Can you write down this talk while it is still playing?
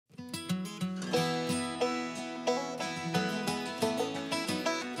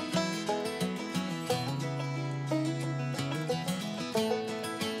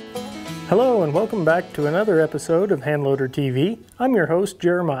Hello and welcome back to another episode of Handloader TV. I'm your host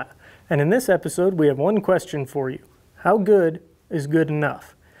Jeremiah, and in this episode we have one question for you. How good is good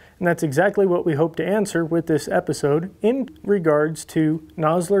enough? And that's exactly what we hope to answer with this episode in regards to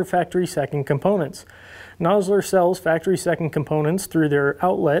Nosler factory second components. Nosler sells factory second components through their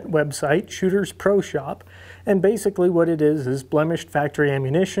outlet website, Shooters Pro Shop, and basically what it is blemished factory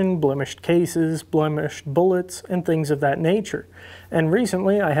ammunition, blemished cases, blemished bullets, and things of that nature. And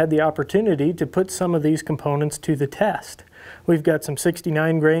recently I had the opportunity to put some of these components to the test. We've got some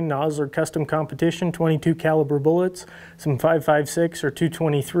 69 grain Nosler custom competition 22 caliber bullets, some 5.56 or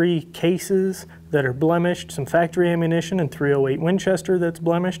 223 cases that are blemished, some factory ammunition and .308 Winchester that's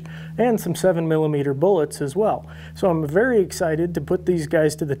blemished, and some 7mm bullets as well. So I'm very excited to put these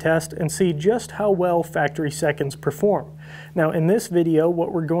guys to the test and see just how well factory seconds perform. Now in this video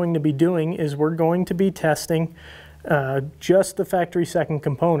what we're going to be doing is we're going to be testing just the factory second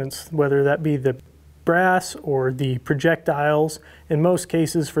components, whether that be the brass or the projectiles. In most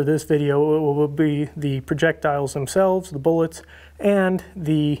cases for this video it will be the projectiles themselves, the bullets, and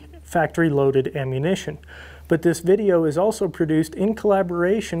the factory loaded ammunition. But this video is also produced in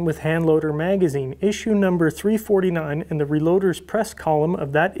collaboration with Handloader magazine. Issue number 349, in the Reloaders press column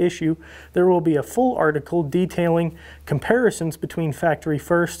of that issue, there will be a full article detailing comparisons between factory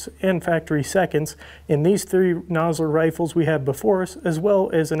firsts and factory seconds in these three Nosler rifles we have before us, as well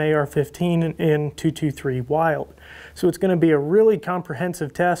as an AR-15 in .223 Wild. So it's going to be a really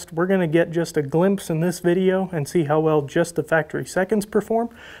comprehensive test. We're going to get just a glimpse in this video and see how well just the factory seconds perform,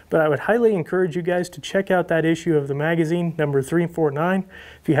 but I would highly encourage you guys to check out that issue of the magazine, number 349.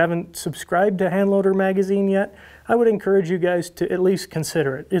 If you haven't subscribed to Handloader magazine yet, I would encourage you guys to at least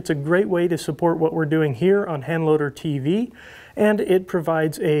consider it. It's a great way to support what we're doing here on Handloader TV, and it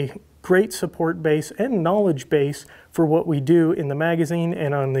provides a great support base and knowledge base for what we do in the magazine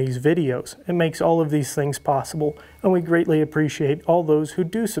and on these videos. It makes all of these things possible, and we greatly appreciate all those who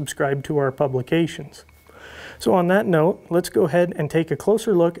do subscribe to our publications. So on that note, let's go ahead and take a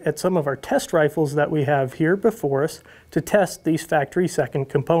closer look at some of our test rifles that we have here before us to test these factory second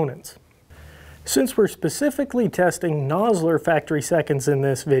components. Since we're specifically testing Nosler factory seconds in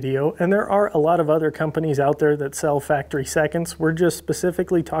this video, and there are a lot of other companies out there that sell factory seconds, we're just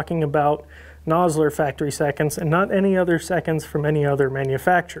specifically talking about Nosler factory seconds and not any other seconds from any other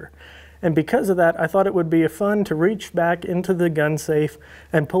manufacturer. And because of that, I thought it would be fun to reach back into the gun safe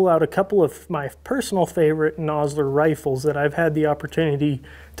and pull out a couple of my personal favorite Nosler rifles that I've had the opportunity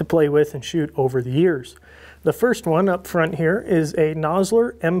to play with and shoot over the years. The first one up front here is a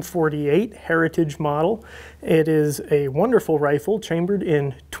Nosler M48 Heritage model. It is a wonderful rifle chambered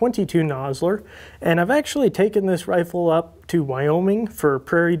in 22 Nosler, and I've actually taken this rifle up to Wyoming for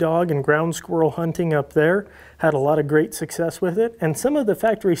prairie dog and ground squirrel hunting up there. Had a lot of great success with it, and some of the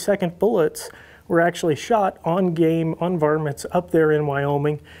factory second bullets were actually shot on game, on varmints up there in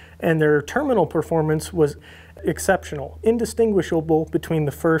Wyoming, and their terminal performance was exceptional, indistinguishable between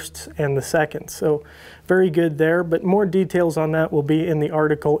the firsts and the seconds. So very good there, but more details on that will be in the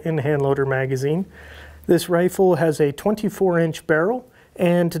article in Handloader magazine. This rifle has a 24-inch barrel,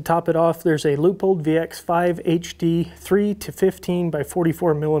 and to top it off there's a Leupold VX5 HD 3-15 by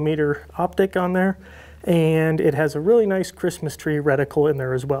 44mm optic on there, and it has a really nice Christmas tree reticle in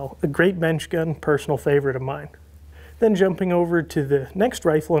there as well. A great bench gun, personal favorite of mine. Then jumping over to the next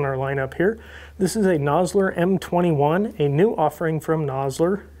rifle in our lineup here, this is a Nosler M21, a new offering from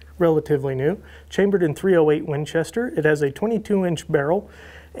Nosler, relatively new, chambered in .308 Winchester. It has a 22-inch barrel,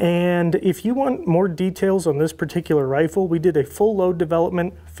 and if you want more details on this particular rifle, we did a full load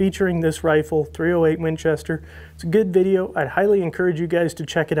development featuring this rifle, .308 Winchester. It's a good video. I'd highly encourage you guys to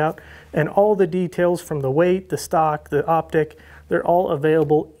check it out, and all the details from the weight, the stock, the optic, they're all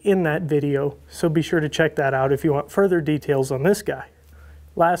available in that video, so be sure to check that out if you want further details on this guy.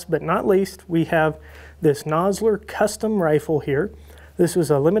 Last but not least, we have this Nosler custom rifle here. This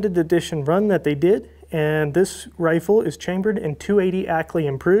was a limited edition run that they did, and this rifle is chambered in .280 Ackley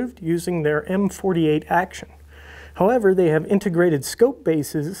improved using their M48 action. However, they have integrated scope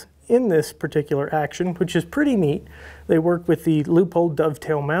bases in this particular action, which is pretty neat. They work with the Leupold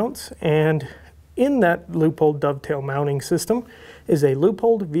dovetail mounts, and in that Leupold dovetail mounting system is a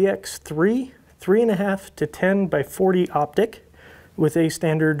Leupold VX3 3.5 to 10 by 40 optic with a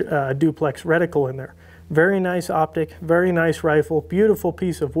standard duplex reticle in there. Very nice optic, very nice rifle, beautiful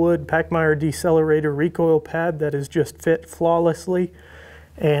piece of wood, Pachmayr decelerator recoil pad that is just fit flawlessly,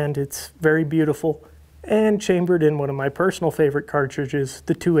 and it's very beautiful, and chambered in one of my personal favorite cartridges,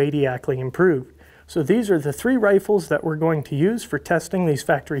 the .280 Ackley improved. So these are the three rifles that we're going to use for testing these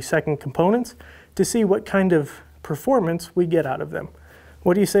factory second components to see what kind of performance we get out of them.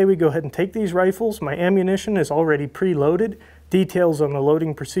 What do you say we go ahead and take these rifles? My ammunition is already preloaded. Details on the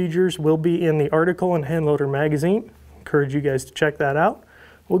loading procedures will be in the article in Handloader magazine. Encourage you guys to check that out.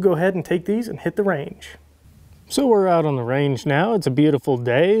 We'll go ahead and take these and hit the range. So we're out on the range now. It's a beautiful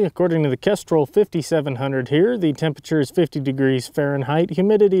day. According to the Kestrel 5700 here, the temperature is 50 degrees Fahrenheit.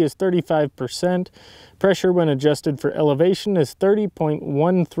 Humidity is 35%. Pressure when adjusted for elevation is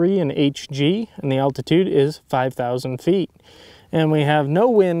 30.13 in Hg, and the altitude is 5,000 feet. And we have no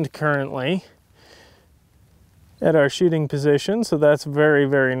wind currently at our shooting position, so that's very,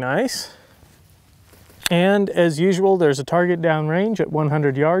 very nice. And as usual, there's a target downrange at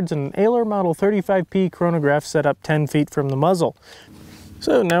 100 yards and an Ahler Model 35P chronograph set up 10 feet from the muzzle.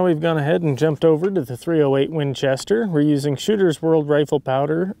 So now we've gone ahead and jumped over to the 308 Winchester. We're using Shooter's World rifle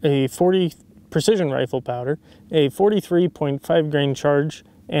powder, a 40 precision rifle powder, a 43.5 grain charge,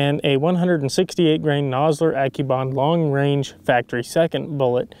 and a 168 grain Nosler AccuBond long range factory second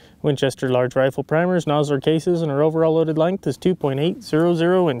bullet. Winchester large rifle primers, Nosler cases, and our overall loaded length is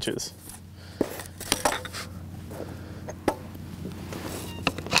 2.800 inches.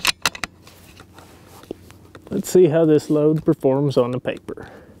 Let's see how this load performs on the paper.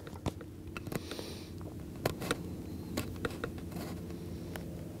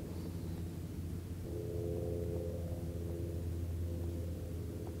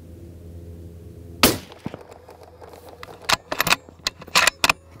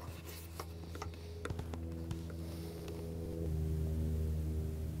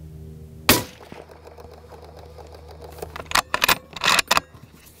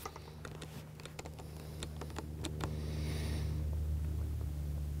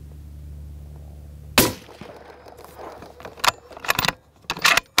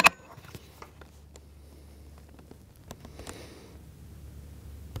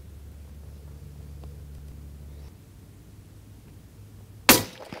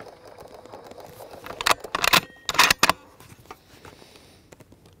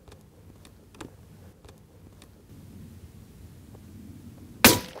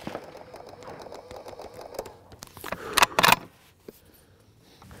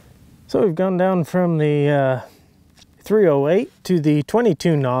 So we've gone down from the 308 to the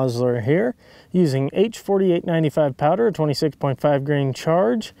 22 Nosler here, using H4895 powder, a 26.5 grain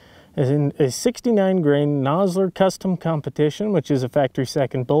charge, as in a 69 grain Nosler custom competition, which is a factory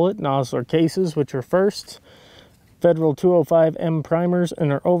second bullet, Nosler cases, which are firsts, Federal 205M primers,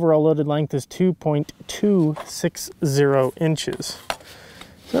 and our overall loaded length is 2.260 inches.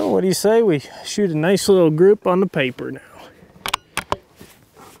 So what do you say we shoot a nice little group on the paper now?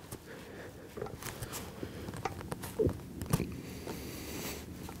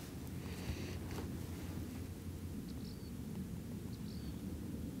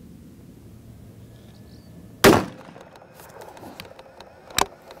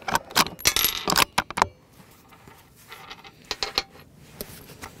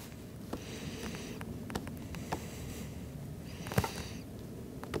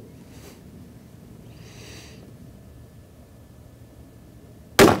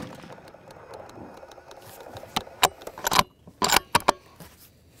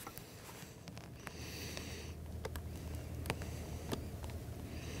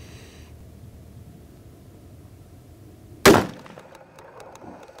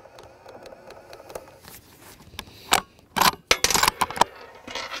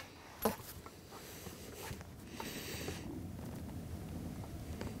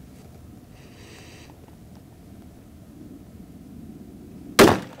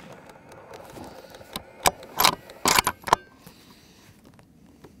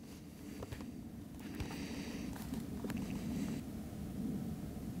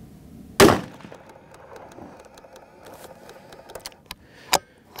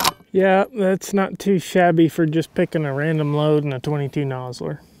 Yeah, that's not too shabby for just picking a random load in a 22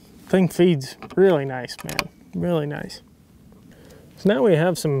 Nosler. Thing feeds really nice, man. Really nice. So now we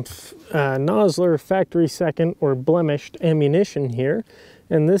have some Nosler factory second or blemished ammunition here.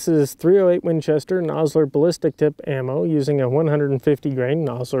 And this is 308 Winchester Nosler ballistic tip ammo using a 150 grain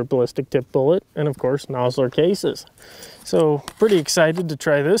Nosler ballistic tip bullet, and of course Nosler cases. So pretty excited to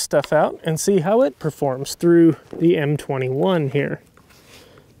try this stuff out and see how it performs through the M21 here.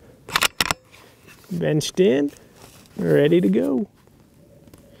 Benched in, ready to go.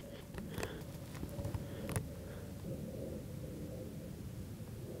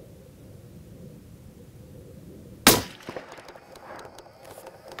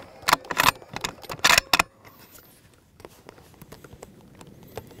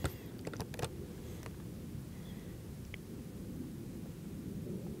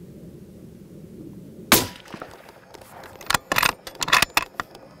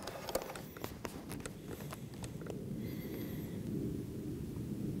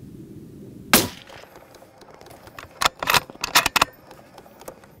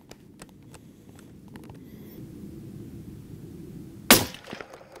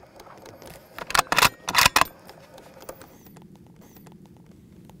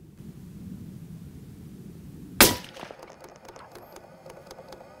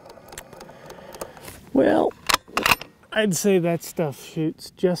 Well, I'd say that stuff shoots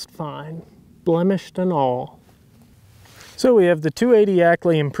just fine, blemished and all. So we have the 280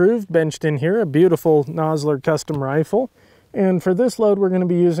 Ackley Improved benched in here, a beautiful Nosler custom rifle. And for this load, we're going to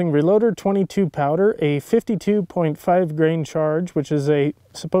be using Reloader 22 powder, a 52.5 grain charge, which is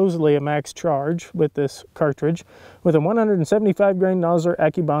supposedly a max charge with this cartridge, with a 175 grain Nosler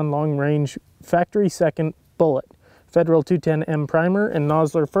Accubon long range factory second bullet, Federal 210M primer, and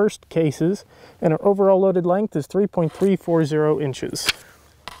Nosler first cases, and our overall loaded length is 3.340 inches.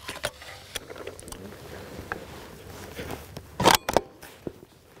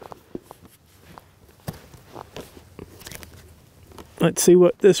 Let's see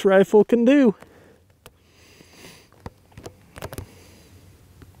what this rifle can do.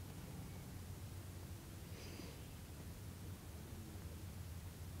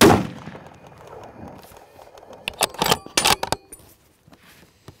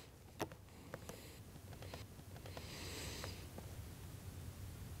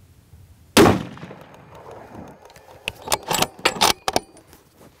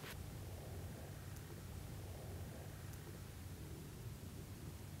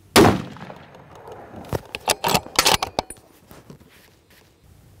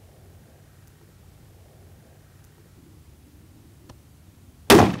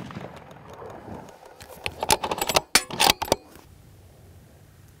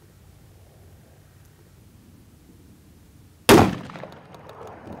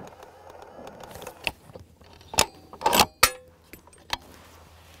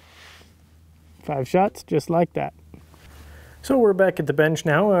 Five shots, just like that. So we're back at the bench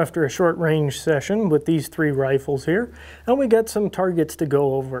now after a short range session with these three rifles here, and we got some targets to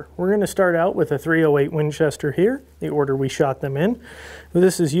go over. We're going to start out with a 308 Winchester here, the order we shot them in.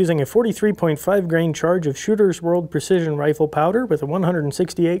 This is using a 43.5 grain charge of Shooter's World precision rifle powder with a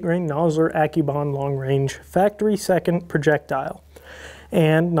 168 grain Nosler Accubon long range factory second projectile,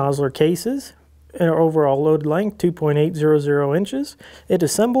 and Nosler cases. Our overall load length 2.800 inches. It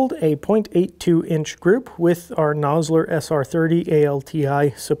assembled a 0.82 inch group with our Nosler SR30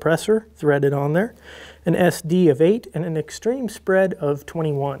 ALTI suppressor threaded on there, an SD of 8, and an extreme spread of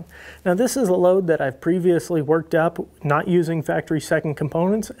 21. Now this is a load that I've previously worked up not using factory second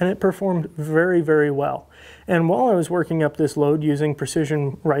components, and it performed very, very well. And while I was working up this load using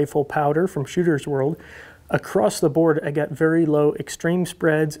precision rifle powder from Shooter's World, across the board, I got very low extreme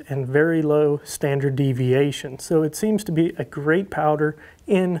spreads and very low standard deviation. So it seems to be a great powder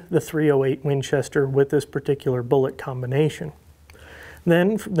in the 308 Winchester with this particular bullet combination.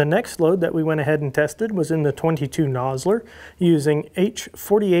 Then the next load that we went ahead and tested was in the 22 Nosler using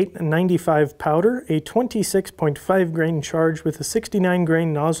H4895 powder, a 26.5 grain charge with a 69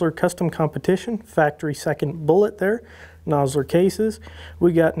 grain Nosler custom competition, factory second bullet there. Nosler cases.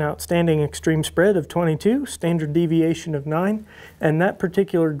 We got an outstanding extreme spread of 22, standard deviation of 9, and that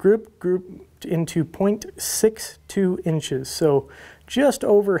particular group grouped into 0.62 inches. So just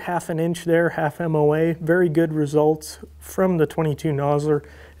over half an inch there, half MOA. Very good results from the 22 Nosler,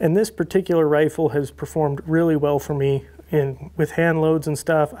 and this particular rifle has performed really well for me with hand loads and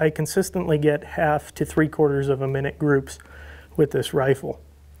stuff. I consistently get 1/2 to 3/4 of a minute groups with this rifle.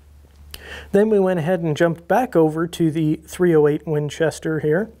 Then we went ahead and jumped back over to the 308 Winchester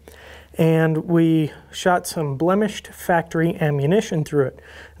here, and we shot some blemished factory ammunition through it.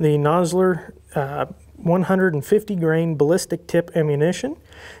 The Nosler 150 grain ballistic tip ammunition,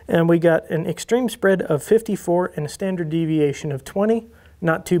 and we got an extreme spread of 54 and a standard deviation of 20.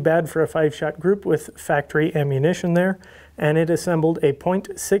 Not too bad for a 5-shot group with factory ammunition there, and it assembled a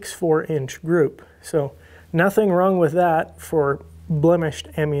 0.64 inch group. So nothing wrong with that for blemished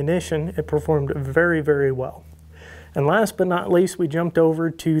ammunition. It performed very, very well. And last but not least, we jumped over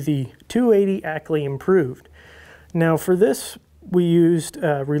to the 280 Ackley Improved. Now for this, we used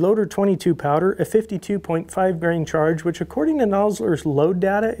Reloader 22 powder, a 52.5 grain charge, which according to Nosler's load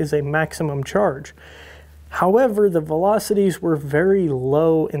data is a maximum charge. However, the velocities were very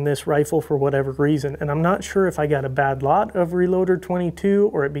low in this rifle for whatever reason, and I'm not sure if I got a bad lot of Reloader 22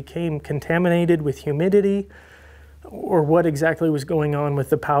 or it became contaminated with humidity, or what exactly was going on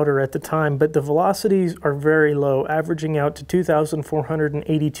with the powder at the time, but the velocities are very low, averaging out to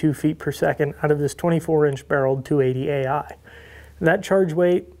 2,482 feet per second out of this 24-inch barreled 280 AI. That charge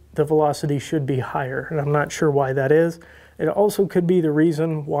weight, the velocity should be higher, and I'm not sure why that is. It also could be the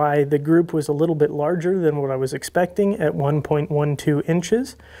reason why the group was a little bit larger than what I was expecting at 1.12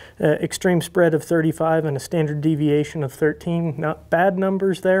 inches. Extreme spread of 35 and a standard deviation of 13. Not bad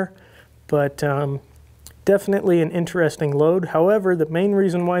numbers there, but definitely an interesting load. However, the main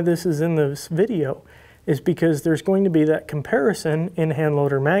reason why this is in this video is because there's going to be that comparison in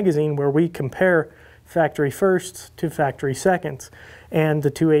Handloader magazine where we compare factory firsts to factory seconds, and the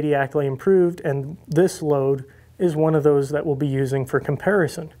 280 Ackley improved, and this load is one of those that we'll be using for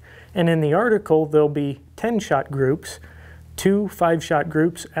comparison. And in the article, there'll be 10-shot groups, 2 5-shot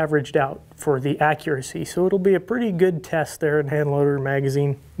groups averaged out for the accuracy. So it'll be a pretty good test there in Handloader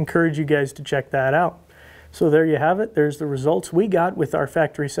magazine. Encourage you guys to check that out. So there you have it. There's the results we got with our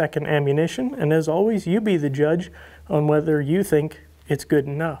factory second ammunition. And as always, you be the judge on whether you think it's good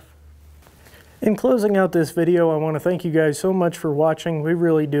enough. In closing out this video, I want to thank you guys so much for watching. We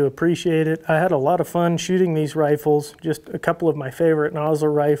really do appreciate it. I had a lot of fun shooting these rifles, just a couple of my favorite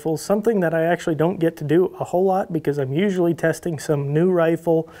Nosler rifles, something that I actually don't get to do a whole lot because I'm usually testing some new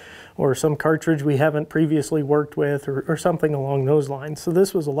rifle or some cartridge we haven't previously worked with or something along those lines. So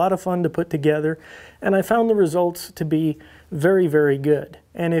this was a lot of fun to put together, and I found the results to be very, very good.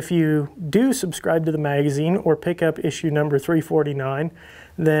 And if you do subscribe to the magazine or pick up issue number 349,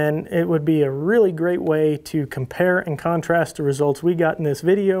 then it would be a really great way to compare and contrast the results we got in this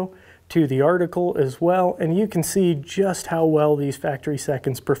video to the article as well, and you can see just how well these factory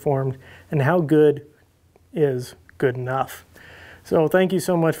seconds performed and how good is good enough. So thank you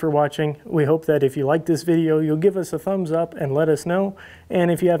so much for watching. We hope that if you like this video, you'll give us a thumbs up and let us know. And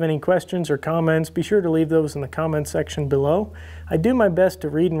if you have any questions or comments, be sure to leave those in the comments section below. I do my best to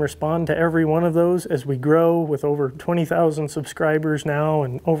read and respond to every one of those as we grow with over 20,000 subscribers now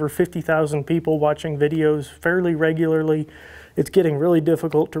and over 50,000 people watching videos fairly regularly. It's getting really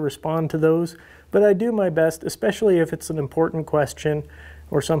difficult to respond to those, but I do my best, especially if it's an important question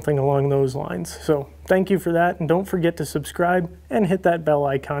or something along those lines. So thank you for that, and don't forget to subscribe and hit that bell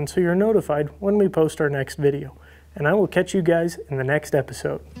icon so you're notified when we post our next video. And I will catch you guys in the next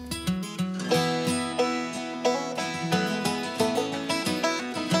episode.